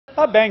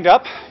Banged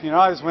up. You know,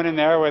 I just went in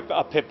there with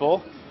a pit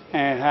bull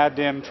and had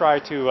him try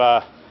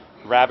to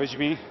ravage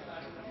me.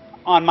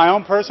 On my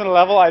own personal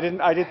level, I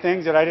did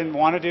things that I didn't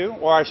want to do,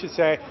 or I should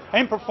say, I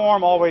didn't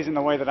perform always in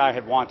the way that I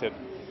had wanted.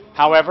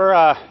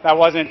 However, that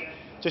wasn't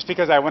just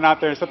because I went out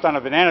there and slipped on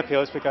a banana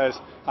peel. It's because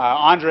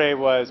Andrei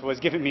was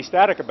giving me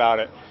static about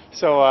it.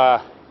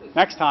 So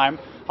next time,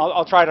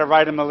 I'll try to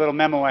write him a little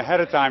memo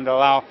ahead of time to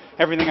allow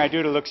everything I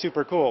do to look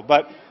super cool.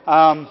 But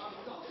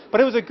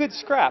it was a good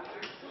scrap.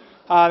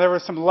 There were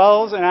some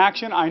lulls in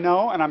action, I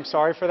know, and I'm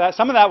sorry for that.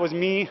 Some of that was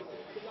me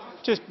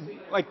just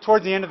like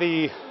towards the end of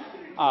the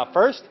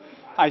first.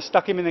 I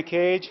stuck him in the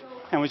cage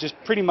and was just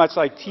pretty much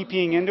like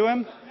TPing into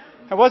him.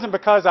 It wasn't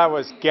because I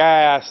was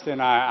gassed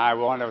and I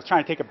was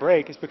trying to take a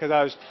break. It's because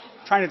I was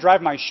trying to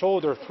drive my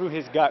shoulder through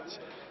his guts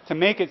to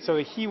make it so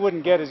that he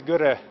wouldn't get as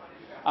good a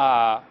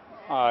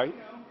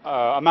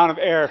amount of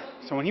air.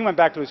 So when he went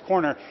back to his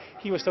corner,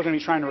 he was still going to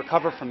be trying to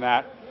recover from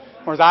that,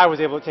 whereas I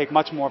was able to take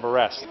much more of a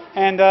rest.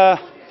 And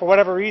for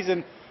whatever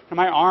reason,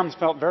 my arms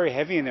felt very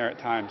heavy in there at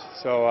times.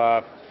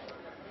 So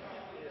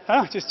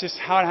just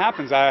how it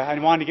happens. I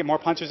wanted to get more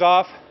punches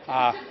off.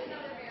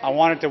 I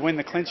wanted to win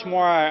the clinch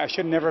more. I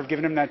should never have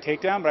given him that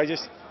takedown, but I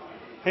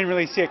didn't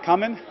really see it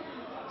coming.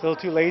 A little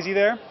too lazy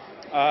there.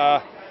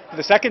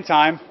 The second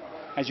time,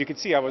 as you can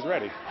see, I was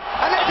ready.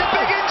 And there's a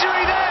big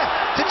injury there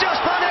to Josh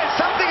Barnett.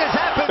 Something has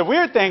happened. The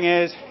weird thing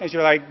is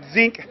you're like,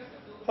 zink.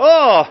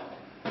 Oh,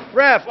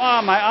 ref,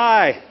 oh, my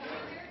eye.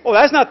 Oh,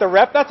 that's not the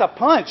ref, that's a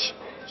punch.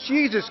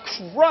 Jesus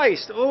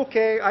Christ,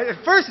 okay.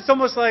 At first, it's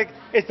almost like,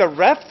 is the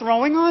ref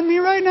throwing on me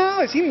right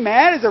now? Is he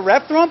mad? Is the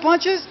ref throwing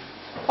punches?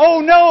 Oh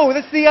no,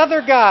 that's the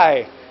other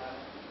guy.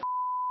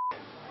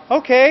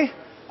 Okay,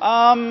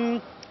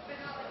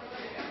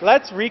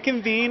 let's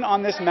reconvene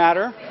on this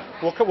matter.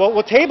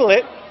 We'll table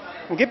it.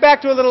 We'll get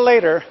back to it a little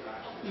later.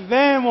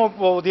 Then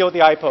we'll deal with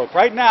the eye poke.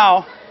 Right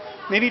now,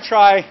 maybe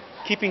try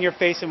keeping your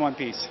face in one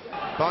piece.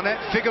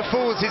 Barnett figure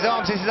forwards his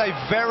arms. This is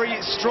a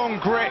very strong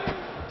grip.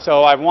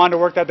 So I wanted to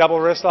work that double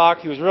wrist lock.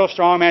 He was real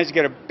strong, managed to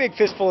get a big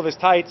fistful of his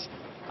tights.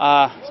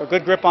 So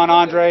good grip on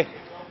Andrei.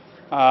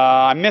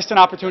 I missed an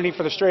opportunity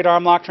for the straight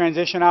arm lock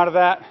transition out of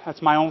that.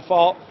 That's my own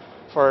fault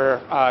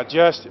for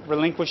just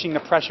relinquishing the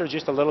pressure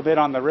just a little bit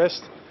on the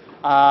wrist.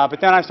 But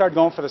then I started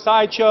going for the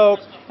side choke,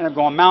 and I'm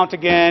going mount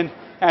again.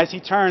 As he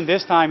turned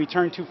this time, he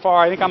turned too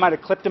far. I think I might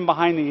have clipped him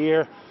behind the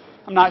ear.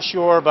 I'm not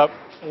sure, but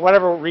for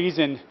whatever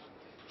reason,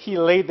 he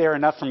laid there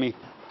enough for me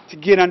to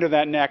get under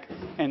that neck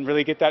and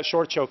really get that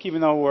short choke, even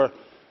though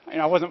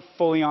I wasn't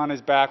fully on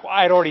his back. Well,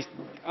 I had already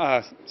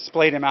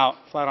splayed him out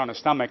flat on his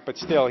stomach, but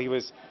still, he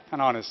was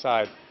kind of on his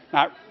side.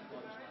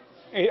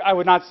 I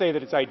would not say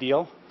that it's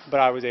ideal, but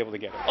I was able to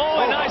get it.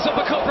 Oh, a nice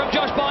uppercut from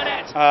Josh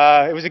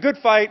Barnett. It was a good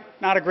fight,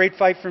 not a great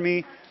fight for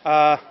me.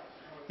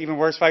 Even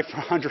worse fight for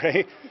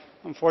Andrei,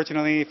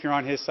 unfortunately, if you're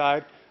on his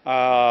side.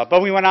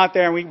 But we went out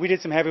there and we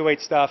did some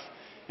heavyweight stuff,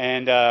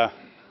 and I'll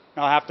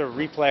have to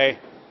replay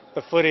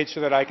the footage so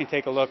that I can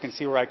take a look and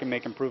see where I can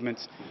make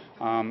improvements.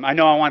 I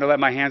know I want to let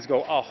my hands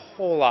go a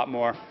whole lot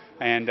more,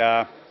 and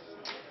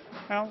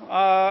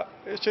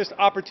it's just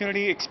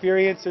opportunity,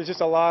 experience. There's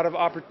just a lot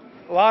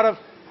of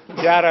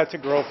data to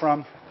grow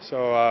from.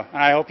 So, and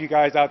I hope you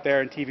guys out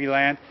there in TV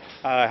land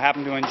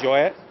happen to enjoy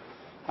it.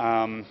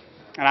 And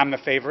I'm the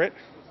favorite.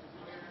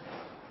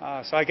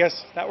 So I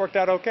guess that worked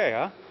out okay,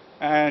 huh?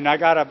 And I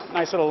got a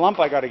nice little lump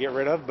I got to get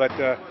rid of, but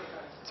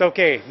it's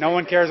okay. No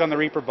one cares on the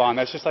Reaper bond.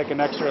 That's just like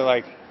an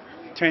extra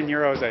 10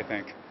 euros, I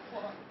think.